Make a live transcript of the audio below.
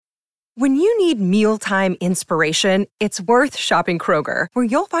When you need mealtime inspiration, it's worth shopping Kroger, where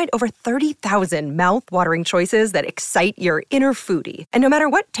you'll find over 30,000 mouth-watering choices that excite your inner foodie. And no matter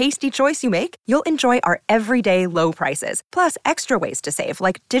what tasty choice you make, you'll enjoy our everyday low prices, plus extra ways to save,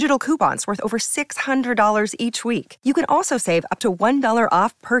 like digital coupons worth over $600 each week. You can also save up to $1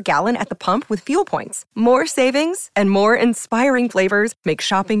 off per gallon at the pump with fuel points. More savings and more inspiring flavors make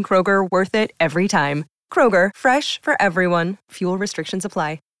shopping Kroger worth it every time. Kroger, fresh for everyone. Fuel restrictions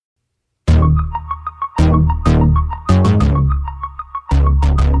apply.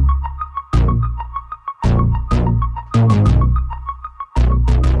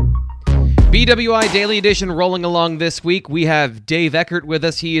 BWI Daily Edition rolling along this week. We have Dave Eckert with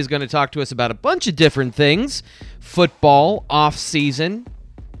us. He is going to talk to us about a bunch of different things. Football, off-season.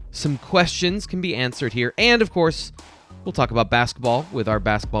 Some questions can be answered here. And, of course, we'll talk about basketball with our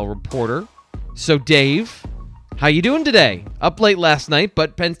basketball reporter. So, Dave, how you doing today? Up late last night,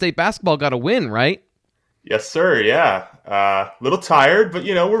 but Penn State basketball got a win, right? Yes, sir. Yeah. Little tired, but,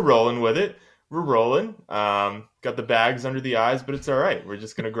 we're rolling with it. We're rolling. Got the bags under the eyes, but it's all right. We're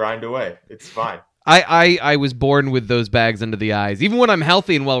just going to grind away. It's fine. I was born with those bags under the eyes. Even when I'm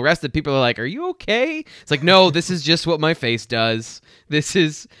healthy and well-rested, people are like, are you okay? It's like, no, this is just what my face does.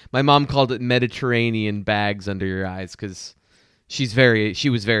 My mom called it Mediterranean bags under your eyes because she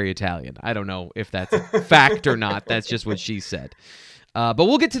was very Italian. I don't know if that's a fact or not. That's just what she said. But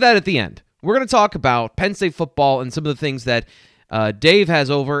we'll get to that at the end. We're going to talk about Penn State football and some of the things that Dave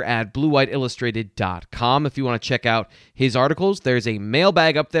has over at BlueWhiteIllustrated.com. If you want to check out his articles, there's a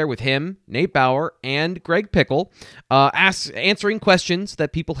mailbag up there with him, Nate Bauer, and Greg Pickle, answering questions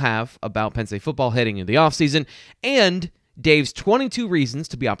that people have about Penn State football heading into the offseason, and Dave's 22 reasons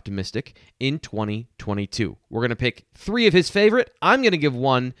to be optimistic in 2022. We're going to pick 3 of his favorite. I'm going to give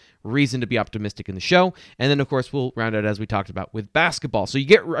 1 reason to be optimistic in the show, and then, of course, we'll round out as we talked about with basketball. So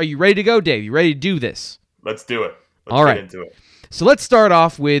are you ready to go, Dave? You ready to do this? Let's do it. All right. Get into it. So let's start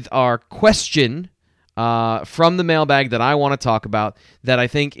off with our question from the mailbag that I want to talk about that I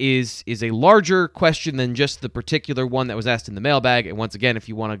think is a larger question than just the particular one that was asked in the mailbag. And once again, if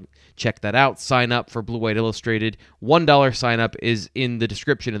you want to check that out, sign up for Blue White Illustrated. $1 sign up is in the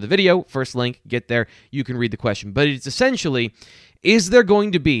description of the video. First link, get there. You can read the question. But it's essentially, is there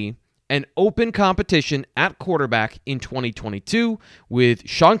going to be an open competition at quarterback in 2022 with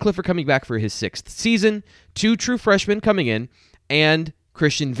Sean Clifford coming back for his 6th season, 2 true freshmen coming in, and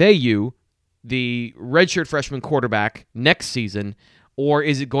Christian Veilleux, the redshirt freshman quarterback, next season, or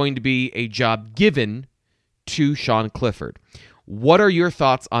is it going to be a job given to Sean Clifford? What are your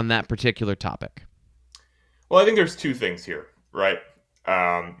thoughts on that particular topic? Well, I think there's 2 things here, right?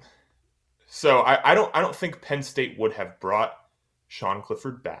 So I don't think Penn State would have brought Sean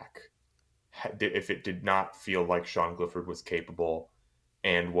Clifford back if it did not feel like Sean Clifford was capable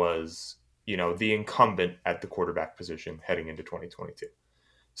and was, the incumbent at the quarterback position heading into 2022.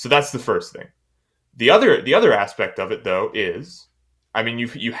 So that's the first thing. The other aspect of it, though, is,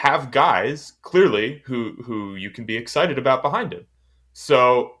 you have guys clearly who you can be excited about behind him.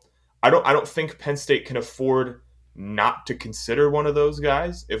 So I don't think Penn State can afford not to consider one of those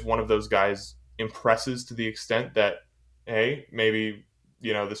guys if one of those guys impresses to the extent that, hey, maybe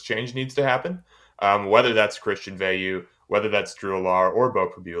this change needs to happen. Whether that's Christian Veilleux, whether that's Drew Allar or Bo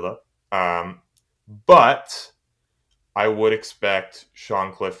Prabula. But I would expect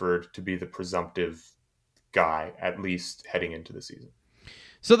Sean Clifford to be the presumptive guy, at least heading into the season.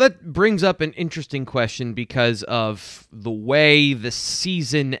 So that brings up an interesting question because of the way the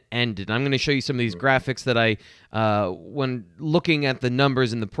season ended. I'm going to show you some of these graphics that I, when looking at the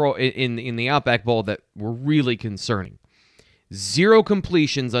numbers in the Outback Bowl, that were really concerning. 0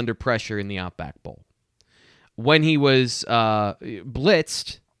 completions under pressure in the Outback Bowl. When he was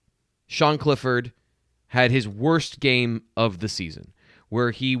blitzed, Sean Clifford had his worst game of the season,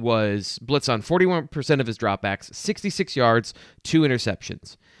 where he was blitzed on 41% of his dropbacks, 66 yards, 2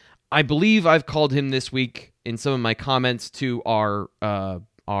 interceptions. I believe I've called him this week in some of my comments to our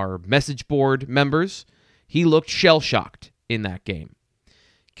message board members. He looked shell-shocked in that game.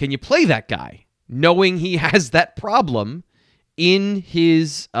 Can you play that guy knowing he has that problem in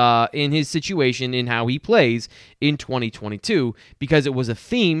his situation, in how he plays in 2022, because it was a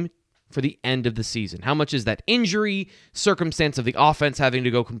theme for the end of the season? How much is that injury circumstance of the offense having to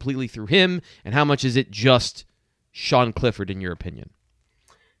go completely through him, and how much is it just Sean Clifford, in your opinion?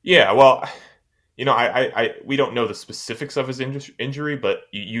 Yeah, well, we don't know the specifics of his injury, but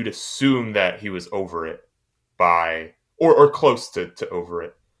you'd assume that he was over it by, or close to over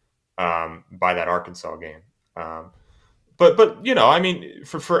it by that Arkansas game. But I mean,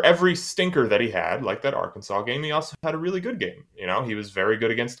 for every stinker that he had, like that Arkansas game, he also had a really good game. He was very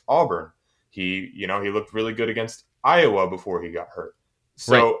good against Auburn. He looked really good against Iowa before he got hurt.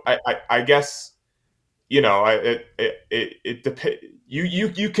 Right. So I guess it depends.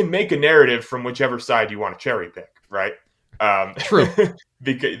 You can make a narrative from whichever side you want to cherry pick, right? True.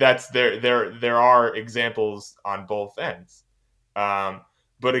 Because there are examples on both ends.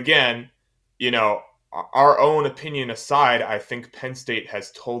 But again, our own opinion aside, I think Penn State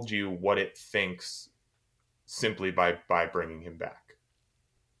has told you what it thinks simply by bringing him back.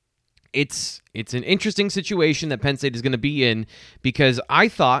 It's an interesting situation that Penn State is going to be in, because I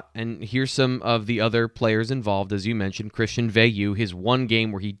thought, and here's some of the other players involved, as you mentioned, Christian Veilleux, his one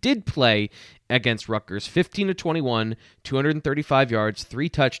game where he did play against Rutgers, 15-21, 235 yards, 3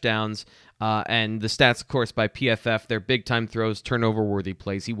 touchdowns, and the stats, of course, by PFF, they're big-time throws, turnover-worthy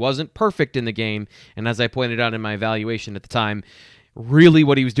plays. He wasn't perfect in the game, and as I pointed out in my evaluation at the time, really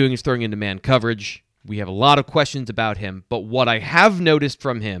what he was doing is throwing into man coverage. We have a lot of questions about him, but what I have noticed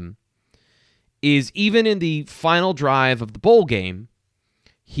from him is even in the final drive of the bowl game,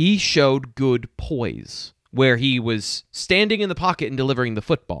 he showed good poise, where he was standing in the pocket and delivering the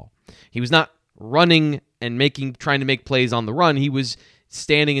football. He was not running and trying to make plays on the run. He was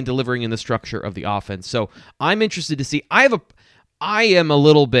standing and delivering in the structure of the offense. So I'm interested to see. I am a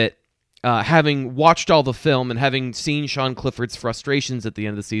little bit, having watched all the film and having seen Sean Clifford's frustrations at the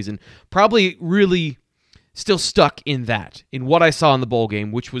end of the season, probably really still stuck in what I saw in the bowl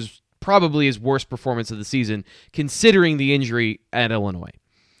game, which was probably his worst performance of the season, considering the injury at Illinois.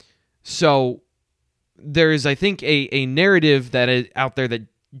 So there's, I think, a narrative that is out there that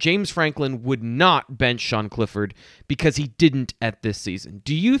James Franklin would not bench Sean Clifford because he didn't at this season.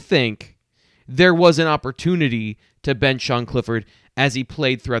 Do you think there was an opportunity to bench Sean Clifford as he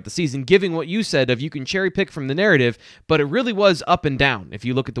played throughout the season, given what you said of you can cherry pick from the narrative, but it really was up and down if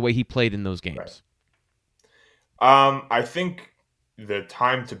you look at the way he played in those games? Right. I think the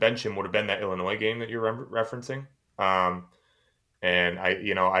time to bench him would have been that Illinois game that you're referencing. And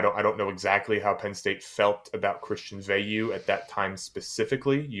I don't know exactly how Penn State felt about Christian Veilleux at that time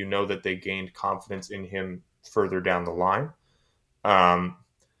specifically. That they gained confidence in him further down the line. I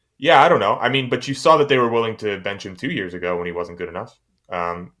don't know. I mean, but you saw that they were willing to bench him 2 years ago when he wasn't good enough.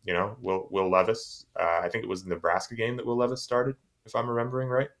 Will Levis, I think it was the Nebraska game that Will Levis started, if I'm remembering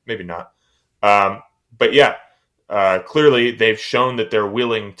right. Maybe not. But yeah. Clearly, they've shown that they're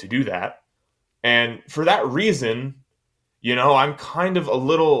willing to do that. And for that reason, I'm kind of a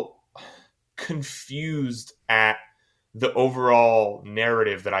little confused at the overall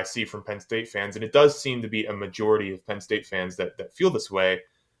narrative that I see from Penn State fans. And it does seem to be a majority of Penn State fans that feel this way,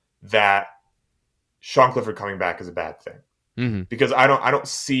 that Sean Clifford coming back is a bad thing. Mm-hmm. Because I don't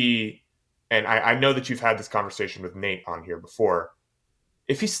see, and I know that you've had this conversation with Nate on here before,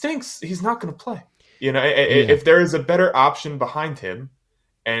 if he stinks, he's not going to play. If there is a better option behind him,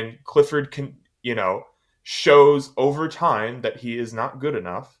 and Clifford can, shows over time that he is not good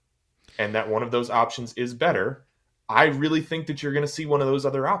enough, and that one of those options is better, I really think that you're going to see one of those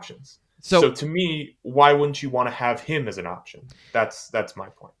other options. So to me, why wouldn't you want to have him as an option? That's my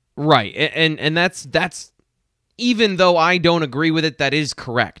point. Right, and that's even though I don't agree with it, that is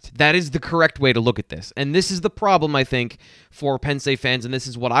correct. That is the correct way to look at this. And this is the problem, I think, for Penn State fans, and this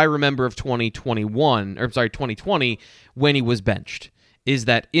is what I remember of 2020, when he was benched, is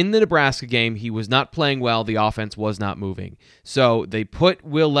that in the Nebraska game, he was not playing well, the offense was not moving. So they put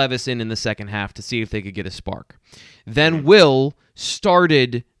Will Levis in the second half to see if they could get a spark. Then Will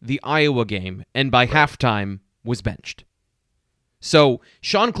started the Iowa game, and by halftime was benched. So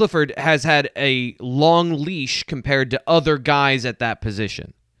Sean Clifford has had a long leash compared to other guys at that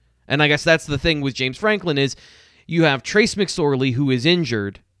position. And I guess that's the thing with James Franklin is you have Trace McSorley, who is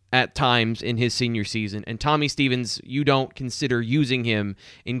injured at times in his senior season, and Tommy Stevens, you don't consider using him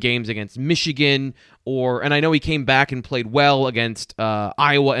in games against Michigan, and I know he came back and played well against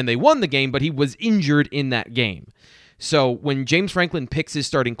Iowa, and they won the game, but he was injured in that game. So when James Franklin picks his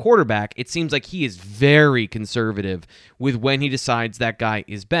starting quarterback, it seems like he is very conservative with when he decides that guy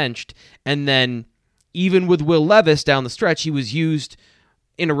is benched. And then even with Will Levis down the stretch, he was used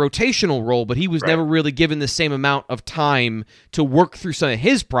in a rotational role, but he was never really given the same amount of time to work through some of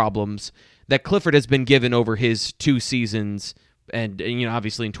his problems that Clifford has been given over his 2 seasons. And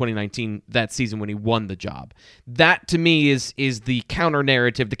obviously in 2019, that season when he won the job. That to me is the counter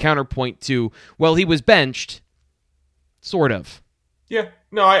narrative, the counterpoint to, well, he was benched. Sort of. Yeah.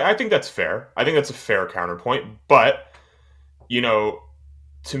 No, I think that's fair. I think that's a fair counterpoint. But, to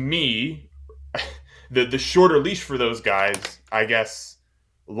me, the shorter leash for those guys, I guess,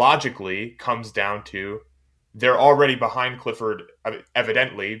 logically comes down to they're already behind Clifford,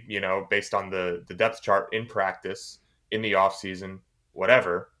 evidently, based on the depth chart in practice, in the offseason,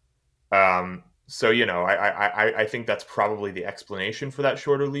 whatever. So, I think that's probably the explanation for that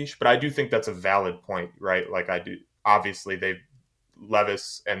shorter leash, but I do think that's a valid point, right? Like I do, obviously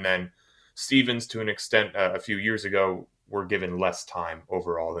Levis and then Stevens to an extent a few years ago were given less time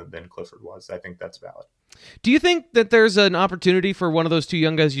overall than Clifford was. I think that's valid. Do you think that there's an opportunity for one of those two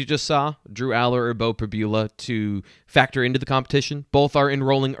young guys you just saw, Drew Aller or Bo Pabula, to factor into the competition? Both are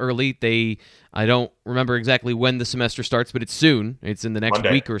enrolling early. I don't remember exactly when the semester starts, but it's soon. It's in the next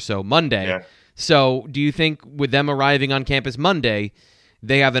week or so, Monday. Yeah. So do you think with them arriving on campus Monday,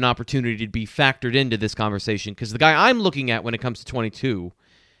 they have an opportunity to be factored into this conversation? Because the guy I'm looking at when it comes to 22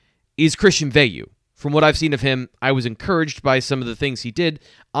 is Christian Veilleux. From what I've seen of him, I was encouraged by some of the things he did.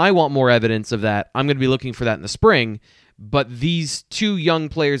 I want more evidence of that. I'm going to be looking for that in the spring. But these two young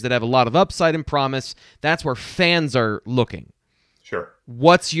players that have a lot of upside and promise, that's where fans are looking. Sure.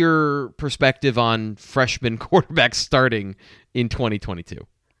 What's your perspective on freshman quarterbacks starting in 2022?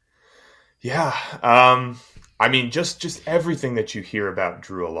 Yeah. I mean, just everything that you hear about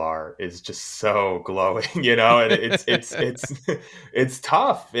Drew Aller is just so glowing, and it's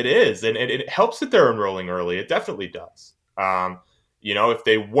tough. It is. And it helps that they're enrolling early. It definitely does. If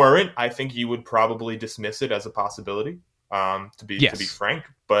they weren't, I think you would probably dismiss it as a possibility, to be frank,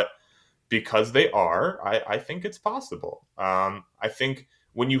 but because they are, I think it's possible. I think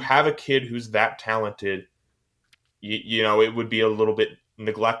when you have a kid who's that talented, it would be a little bit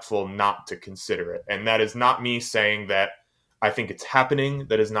neglectful not to consider it. And that is not me saying that I think it's happening.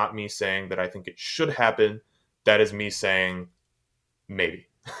 That is not me saying that I think it should happen. That is me saying maybe.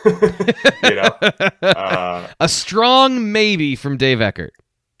 A strong maybe from Dave Eckert.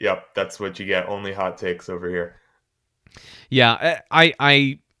 Yep, that's what you get. Only hot takes over here. Yeah,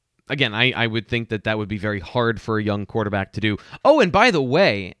 I would think that would be very hard for a young quarterback to do. Oh, and by the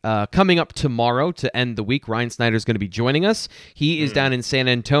way, coming up tomorrow to end the week, Ryan Snyder's going to be joining us. He is down in San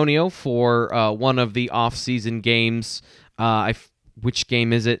Antonio for one of the off-season games. Which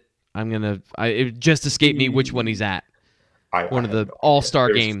game is it? It just escaped me which one he's at. One of the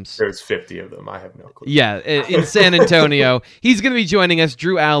all-star games. There's 50 of them. I have no clue. Yeah, in San Antonio. He's going to be joining us.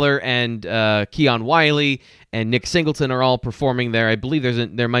 Drew Aller and Keon Wiley and Nick Singleton are all performing there. I believe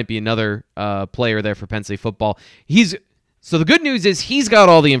there might be another player there for Penn State football. So the good news is he's got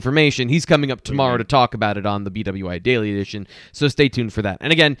all the information. He's coming up tomorrow to talk about it on the BWI Daily edition, so stay tuned for that.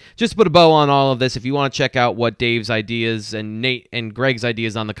 And again, just to put a bow on all of this, if you want to check out what Dave's ideas and Nate and Greg's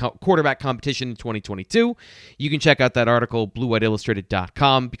ideas on the quarterback competition in 2022, you can check out that article,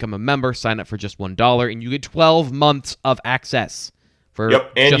 BlueWhiteIllustrated.com. Become a member, sign up for just $1, and you get 12 months of access for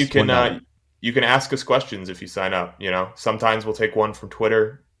and just $1. You can ask us questions if you sign up. Sometimes we'll take one from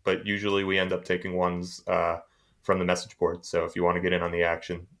Twitter, but usually we end up taking ones from the message board. So if you want to get in on the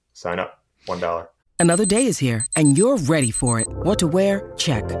action, sign up. $1. Another day is here, and you're ready for it. What to wear?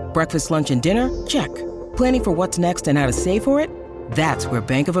 Check. Breakfast, lunch, and dinner? Check. Planning for what's next and how to save for it? That's where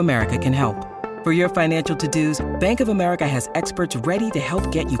Bank of America can help. For your financial to-dos, Bank of America has experts ready to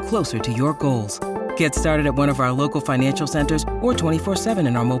help get you closer to your goals. Get started at one of our local financial centers or 24/7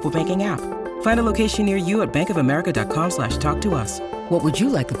 in our mobile banking app. Find a location near you at bankofamerica.com/talktous. What would you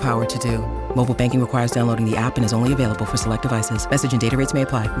like the power to do? Mobile banking requires downloading the app and is only available for select devices. Message and data rates may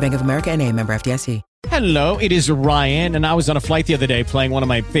apply. Bank of America N.A., member FDIC. Hello, it is Ryan, and I was on a flight the other day playing one of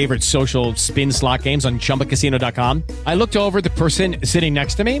my favorite social spin slot games on ChumbaCasino.com. I looked over at the person sitting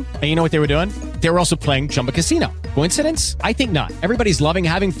next to me, and you know what they were doing? They were also playing Chumba Casino. Coincidence? I think not. Everybody's loving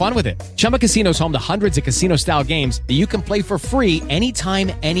having fun with it. Chumba Casino is home to hundreds of casino-style games that you can play for free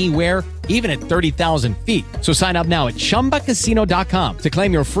anytime, anywhere, even at 30,000 feet. So sign up now at ChumbaCasino.com to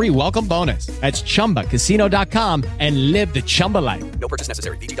claim your free welcome bonus. That's ChumbaCasino.com and live the Chumba life. No purchase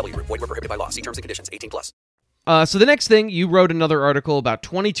necessary. VGW. Void where prohibited by law. See terms and conditions. 18+. So the next thing, you wrote another article about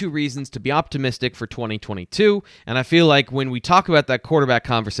 22 reasons to be optimistic for 2022, and I feel like when we talk about that quarterback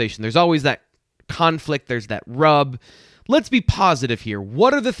conversation, there's always that conflict, there's that rub. Let's be positive here.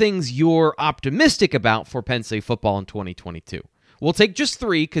 What are the things you're optimistic about for Penn State football in 2022? We'll take just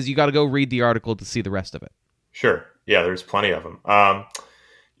 3 because you got to go read the article to see the rest of it. Sure. Yeah, there's plenty of them.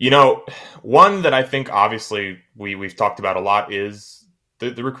 One that I think obviously we've talked about a lot is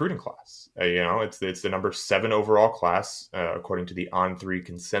the recruiting class. It's the number 7 overall class according to the On3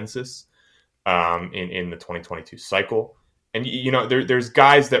 consensus in the 2022 cycle. And there's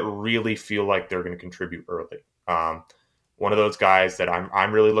guys that really feel like they're going to contribute early. One of those guys that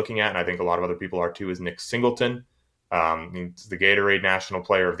I'm really looking at, and I think a lot of other people are too, is Nick Singleton. He's the Gatorade National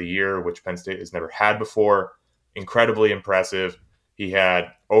Player of the Year, which Penn State has never had before. Incredibly impressive. He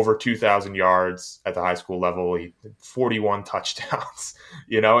had over 2,000 yards at the high school level. He had 41 touchdowns,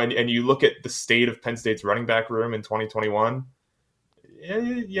 and you look at the state of Penn State's running back room in 2021,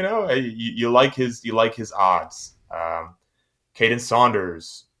 you like his odds. Caden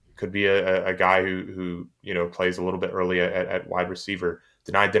Saunders could be a guy who plays a little bit early at wide receiver.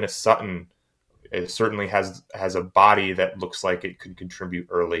 Dennis Sutton certainly has a body that looks like it could contribute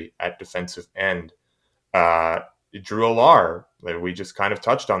early at defensive end. Drew Alar, we just kind of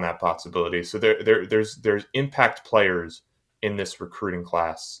touched on that possibility. So there's impact players in this recruiting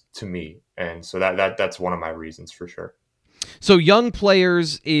class to me, and so that's one of my reasons for sure. So young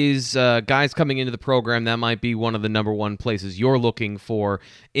players is guys coming into the program. That might be one of the number one places you're looking for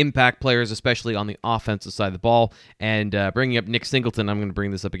impact players, especially on the offensive side of the ball. And bringing up Nick Singleton, I'm going to bring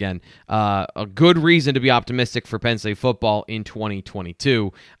this up again. A good reason to be optimistic for Penn State football in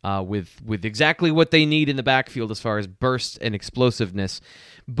 2022 with exactly what they need in the backfield as far as burst and explosiveness.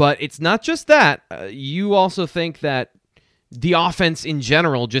 But it's not just that. You also think that the offense in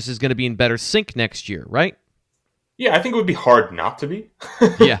general just is going to be in better sync next year, right? Yeah, I think it would be hard not to be.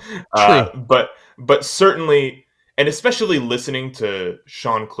 Yeah, true. But certainly, and especially listening to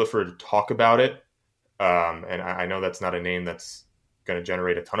Sean Clifford talk about it, and I know that's not a name that's going to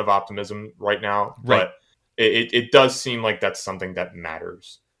generate a ton of optimism right now, right. But it does seem like that's something that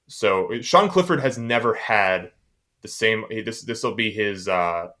matters. So Sean Clifford has never had the same. This will be his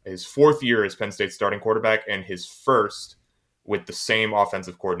fourth year as Penn State's starting quarterback and his first with the same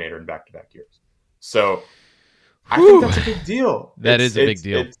offensive coordinator in back-to-back years. So I think that's a big deal. That is a big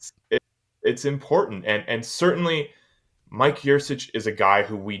deal. It's important. And certainly Mike Yurcich is a guy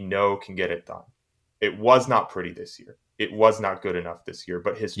who we know can get it done. It was not pretty this year. It was not good enough this year.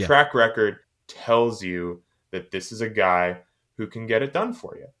 But his track record tells you that this is a guy who can get it done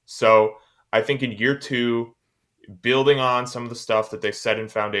for you. So I think in year two, building on some of the stuff that they set in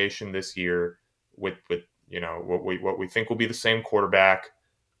foundation this year with what we think will be the same quarterback,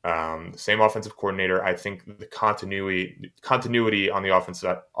 the same offensive coordinator, I think the continuity on the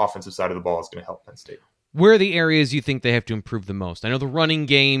offensive side of the ball is going to help Penn State. Where are the areas you think they have to improve the most? I know the running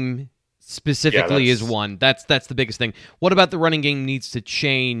game specifically is one. That's the biggest thing. What about the running game needs to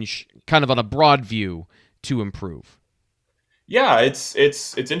change kind of on a broad view to improve? Yeah, it's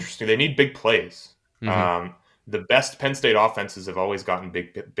interesting. They need big plays. Mm-hmm. The best Penn State offenses have always gotten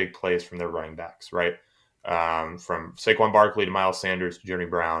big plays from their running backs, right? From Saquon Barkley to Miles Sanders to Journey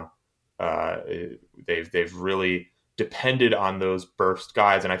Brown, they've really depended on those burst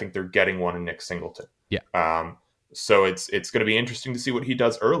guys, and I think they're getting one in Nick Singleton. Yeah. So it's going to be interesting to see what he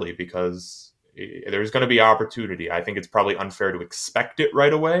does early because there's going to be opportunity. I think it's probably unfair to expect it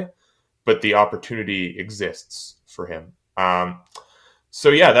right away, but the opportunity exists for him. So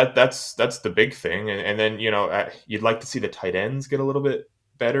yeah, that's the big thing, and then you'd like to see the tight ends get a little bit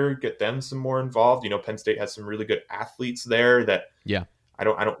better, get them some more involved. Penn State has some really good athletes there that I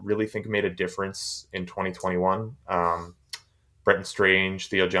don't really think made a difference in 2021. Brenton Strange,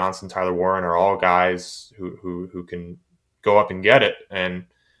 Theo Johnson, Tyler Warren are all guys who can go up and get it, and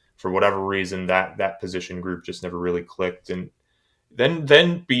for whatever reason that position group just never really clicked. And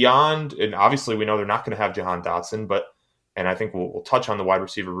then beyond, and obviously we know they're not going to have Jahan Dotson, and I think we'll touch on the wide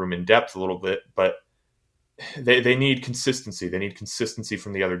receiver room in depth a little bit, but they need consistency. They need consistency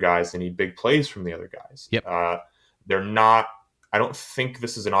from the other guys. They need big plays from the other guys. Yep. They're not. I don't think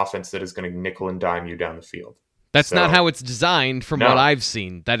this is an offense that is going to nickel and dime you down the field. That's not how it's designed from what I've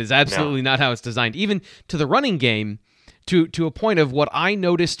seen. That is absolutely not how it's designed. Even to the running game, to a point of what I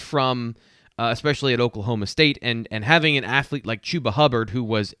noticed from, especially at Oklahoma State, and having an athlete like Chuba Hubbard who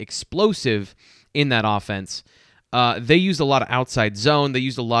was explosive in that offense. They used a lot of outside zone. They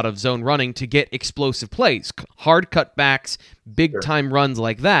used a lot of zone running to get explosive plays, hard cutbacks, big-time runs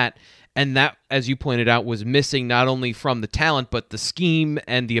like that. And that, as you pointed out, was missing not only from the talent, but the scheme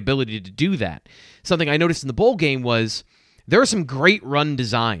and the ability to do that. Something I noticed in the bowl game was there are some great run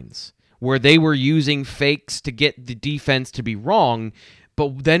designs where they were using fakes to get the defense to be wrong.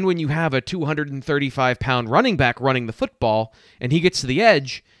 But then when you have a 235-pound running back running the football and he gets to the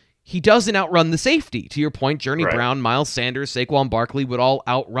edge, he doesn't outrun the safety. To your point, Journey Brown, Miles Sanders, Saquon Barkley would all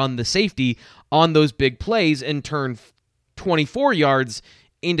outrun the safety on those big plays and turn 24 yards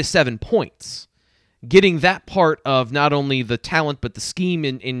into 7 points. Getting that part of not only the talent but the scheme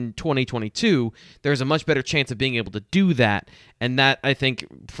in 2022, there's a much better chance of being able to do that. And that, I think,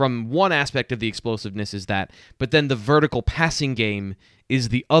 from one aspect of the explosiveness is that. But then the vertical passing game is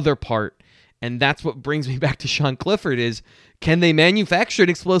the other part. And that's what brings me back to Sean Clifford is, can they manufacture an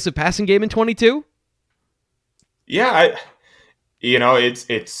explosive passing game in 22? Yeah,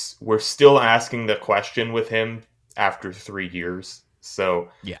 it's we're still asking the question with him after 3 years. So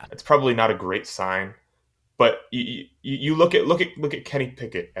Yeah. it's probably not a great sign. But you look at Kenny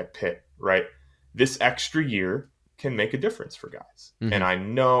Pickett at Pitt, right? This extra year can make a difference for guys. Mm-hmm. And I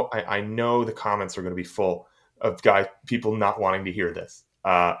know the comments are going to be full of people not wanting to hear this.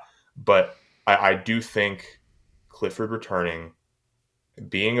 But I do think Clifford returning,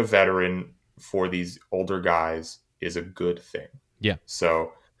 being a veteran for these older guys, is a good thing. Yeah.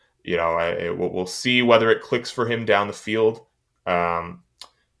 So, we'll see whether it clicks for him down the field.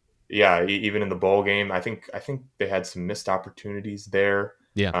 Even in the bowl game, I think they had some missed opportunities there.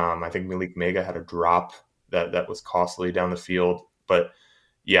 Yeah. I think Malik Mega had a drop that was costly down the field. But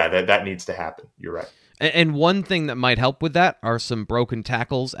yeah, that needs to happen. You're right. And one thing that might help with that are some broken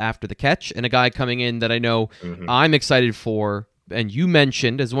tackles after the catch, and a guy coming in that I know I'm excited for, and you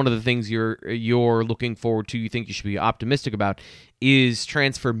mentioned as one of the things you're looking forward to, you think you should be optimistic about, is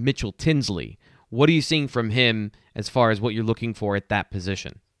transfer Mitchell Tinsley. What are you seeing from him as far as what you're looking for at that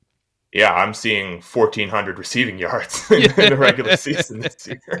position? Yeah, I'm seeing 1,400 receiving yards in the regular season this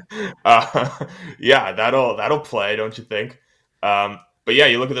year. That'll play, don't you think? But yeah,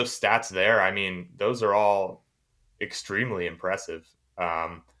 you look at those stats there. I mean, those are all extremely impressive.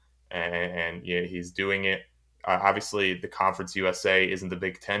 And he's doing it. Obviously, the Conference USA isn't the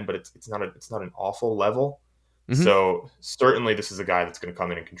Big Ten, but it's not an awful level. Mm-hmm. So certainly, this is a guy that's going to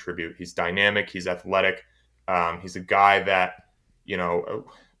come in and contribute. He's dynamic. He's athletic. He's a guy that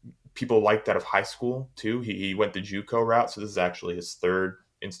people liked out of high school too. He went the JUCO route, so this is actually his third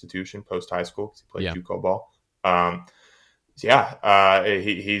institution post high school because he played JUCO ball.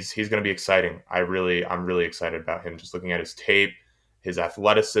 He's going to be exciting. I'm really excited about him. Just looking at his tape, his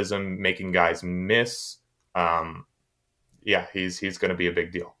athleticism, making guys miss. He's going to be a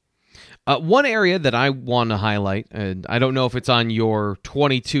big deal. One area that I want to highlight, and I don't know if it's on your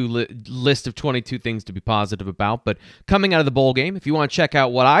 22 list of 22 things to be positive about, but coming out of the bowl game, if you want to check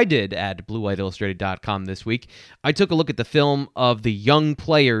out what I did at BlueWhiteIllustrated.com this week, I took a look at the film of the young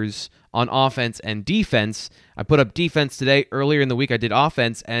players on offense and defense. I put up defense today. Earlier in the week, I did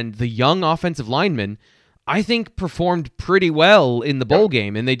offense, and the young offensive linemen, I think, performed pretty well in the bowl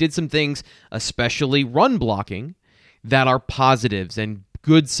game, and they did some things, especially run blocking, that are positives and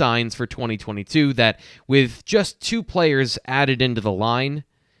good signs for 2022, that with just 2 players added into the line,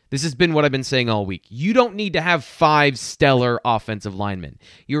 this has been what I've been saying all week. You don't need to have 5 stellar offensive linemen.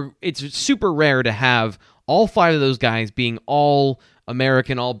 It's super rare to have all 5 of those guys being all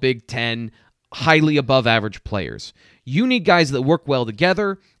American, all Big Ten, highly above average players. You need guys that work well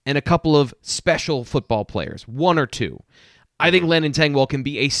together and a couple of special football players, 1 or 2. I think Landon Tengwall can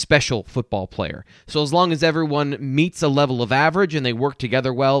be a special football player. So as long as everyone meets a level of average and they work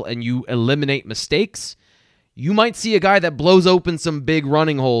together well and you eliminate mistakes, you might see a guy that blows open some big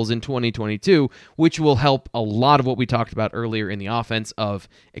running holes in 2022, which will help a lot of what we talked about earlier in the offense of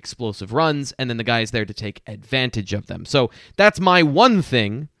explosive runs, and then the guys there to take advantage of them. So that's my one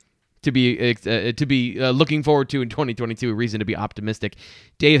thing to be looking forward to in 2022, a reason to be optimistic.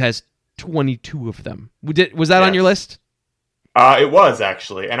 Dave has 22 of them. Was that on your list? It was,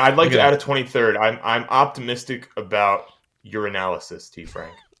 actually, and I'd like to add a 23rd. I'm optimistic about your analysis, T.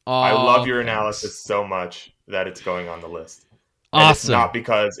 Frank. I love your analysis so much that it's going on the list. And awesome. It's not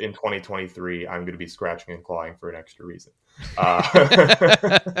because in 2023 I'm going to be scratching and clawing for an extra reason.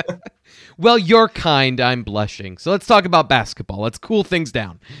 Well, you're kind. I'm blushing. So let's talk about basketball. Let's cool things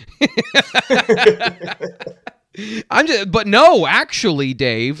down. But no, actually,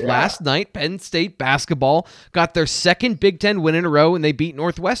 Dave, last night, Penn State basketball got their second Big Ten win in a row, and they beat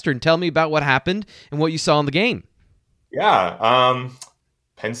Northwestern. Tell me about what happened and what you saw in the game. Yeah,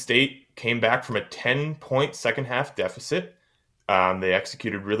 Penn State came back from a 10-point second-half deficit. They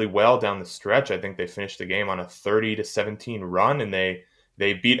executed really well down the stretch. I think they finished the game on a 30-17 run, and they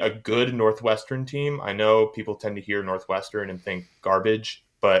beat a good Northwestern team. I know people tend to hear Northwestern and think garbage,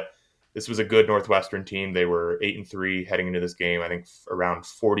 but this was a good Northwestern team. They were 8-3 heading into this game. I think around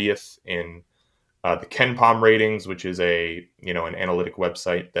 40th in the KenPom ratings, which is an analytic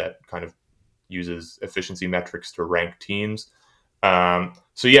website that kind of uses efficiency metrics to rank teams.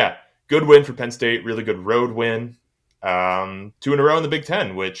 Good win for Penn State. Really good road win. 2 in a row in the Big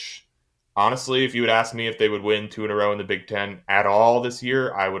Ten, which honestly, if you had asked me if they would win 2 in a row in the Big Ten at all this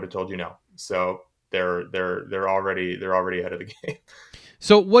year, I would have told you no. So they're already ahead of the game.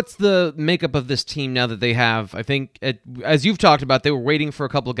 So what's the makeup of this team now that they have, I think, as you've talked about, they were waiting for a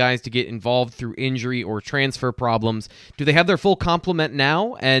couple of guys to get involved through injury or transfer problems. Do they have their full complement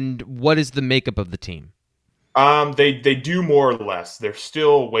now? And what is the makeup of the team? They do more or less. They're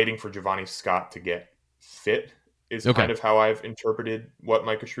still waiting for Giovanni Scott to get fit. is Okay. kind of how I've interpreted what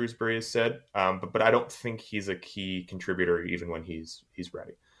Micah Shrewsbury has said. But I don't think he's a key contributor even when he's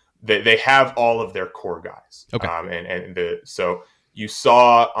ready. They have all of their core guys. Okay. So you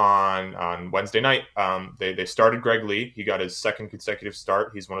saw on Wednesday night, they started Greg Lee. He got his second consecutive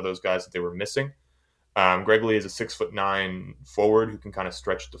start. He's one of those guys that they were missing. Greg Lee is a 6'9" forward who can kind of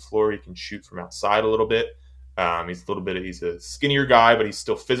stretch the floor. He can shoot from outside a little bit. He's a skinnier guy, but he's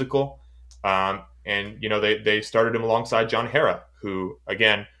still physical. And they started him alongside John Hara, who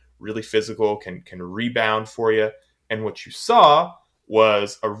again really physical, can rebound for you. And what you saw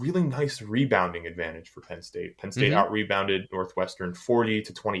was a really nice rebounding advantage for Penn State. Penn State out rebounded Northwestern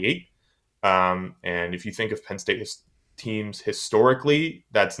 40-28. And if you think of Penn State teams historically,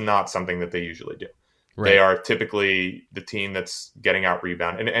 that's not something that they usually do. Right. They are typically the team that's getting out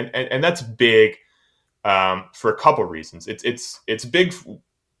rebounded, and that's big for a couple reasons. It's big.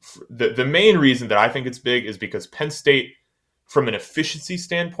 The main reason that I think it's big is because Penn State, from an efficiency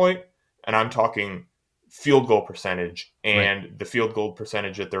standpoint, and I'm talking field goal percentage, and the field goal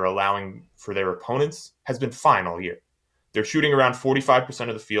percentage that they're allowing for their opponents has been fine all year. They're shooting around 45%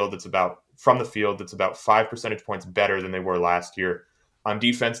 of the field. That's about 5 percentage points better than they were last year. On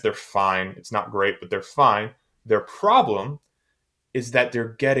defense, they're fine. It's not great, but they're fine. Their problem is that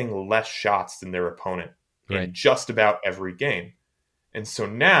they're getting less shots than their opponent in just about every game. And so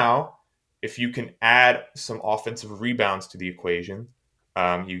now, if you can add some offensive rebounds to the equation,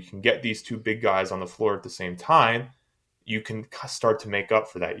 you can get these two big guys on the floor at the same time, you can start to make up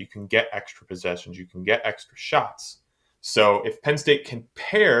for that. You can get extra possessions. You can get extra shots. So if Penn State can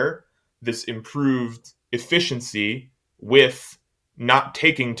pair this improved efficiency with not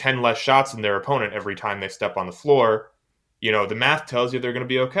taking 10 less shots than their opponent every time they step on the floor, the math tells you they're going to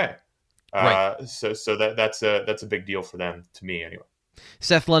be okay. So that's a big deal for them, to me anyway.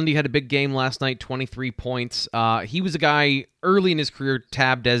 Seth Lundy had a big game last night, 23 points. He was a guy early in his career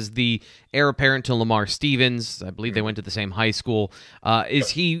tabbed as the heir apparent to Lamar Stevens. I believe they went to the same high school. Is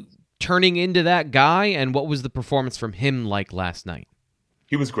he turning into that guy, and what was the performance from him like last night?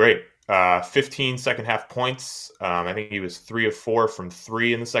 He was great. 15 second half points. I think he was 3 of 4 from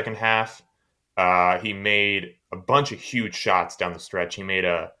 3 in the second half. He made a bunch of huge shots down the stretch.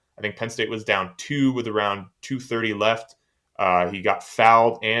 I think Penn State was down 2 with around 2:30 left. He got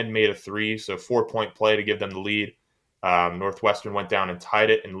fouled and made a 3, so 4-point play to give them the lead. Northwestern went down and tied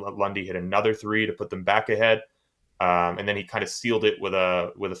it, and Lundy hit another 3 to put them back ahead. And then he kind of sealed it with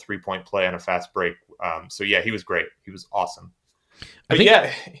a 3-point play on a fast break. So yeah, he was great. He was awesome. But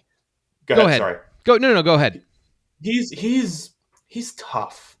Go ahead. Sorry. Go ahead. He's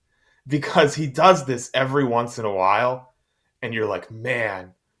tough because he does this every once in a while, and you're like,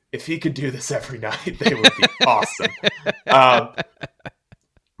 man, if he could do this every night, they would be awesome.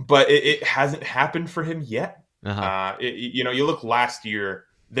 But it hasn't happened for him yet. You look last year,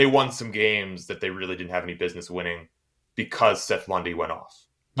 they won some games that they really didn't have any business winning because Seth Lundy went off.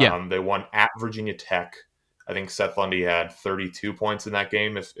 Yeah. They won at Virginia Tech. I think Seth Lundy had 32 points in that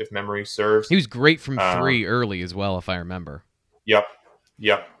game, if memory serves. He was great from 3 early as well, if I remember. Yep.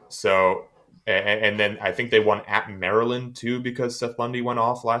 So, and then I think they won at Maryland too because Seth Lundy went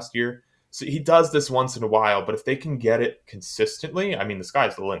off last year. So he does this once in a while, but if they can get it consistently, I mean, the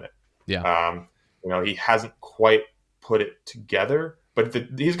sky's the limit. Yeah. He hasn't quite put it together, but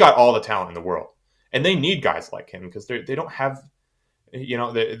he's got all the talent in the world, and they need guys like him because they don't have.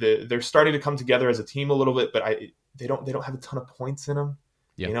 They're starting to come together as a team a little bit, but they don't have a ton of points in them.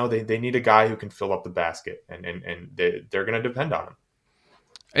 Yeah. They need a guy who can fill up the basket, and they're going to depend on him.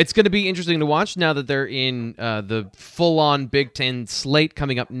 It's going to be interesting to watch now that they're in the full-on Big Ten slate.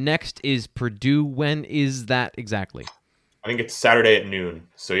 Coming up next is Purdue. When is that exactly? I think it's Saturday at noon.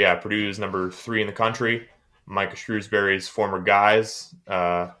 So yeah, Purdue is number 3 in the country. Micah Shrewsbury's former guys.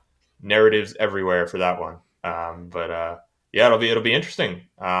 Narratives everywhere for that one. Yeah, it'll be interesting.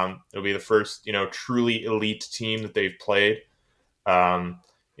 It'll be the first, truly elite team that they've played.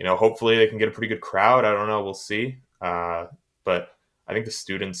 Hopefully they can get a pretty good crowd. I don't know. We'll see. But I think the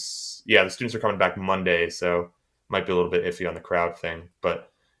students are coming back Monday, so might be a little bit iffy on the crowd thing.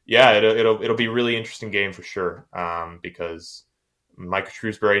 But yeah, it'll be a really interesting game for sure. Because Micah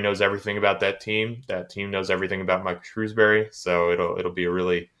Shrewsbury knows everything about that team. That team knows everything about Micah Shrewsbury. So it'll be a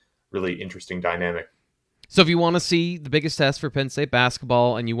really, really interesting dynamic. So if you want to see the biggest test for Penn State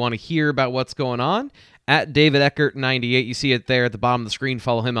basketball and you want to hear about what's going on, at David Eckert 98, you see it there at the bottom of the screen.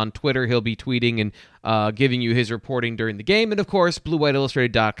 Follow him on Twitter. He'll be tweeting and giving you his reporting during the game. And, of course,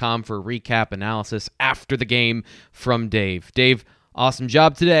 BlueWhiteIllustrated.com for recap analysis after the game from Dave. Dave, awesome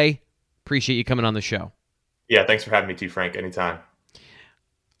job today. Appreciate you coming on the show. Yeah, thanks for having me too, Frank. Anytime.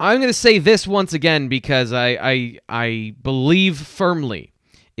 I'm going to say this once again because I believe firmly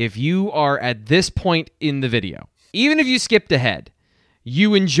if you are at this point in the video, even if you skipped ahead,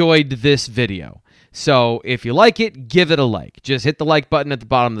 you enjoyed this video. So if you like it, give it a like. Just hit the like button at the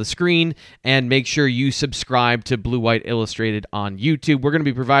bottom of the screen and make sure you subscribe to Blue White Illustrated on YouTube. We're going to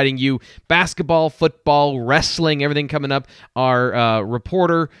be providing you basketball, football, wrestling, everything coming up. Our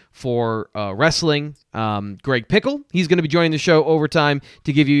reporter for wrestling, Greg Pickle, he's going to be joining the show overtime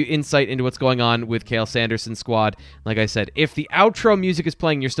to give you insight into what's going on with Cale Sanderson's squad. Like I said, if the outro music is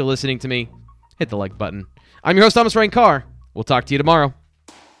playing and you're still listening to me, hit the like button. I'm your host, Thomas Ryan Carr. We'll talk to you tomorrow.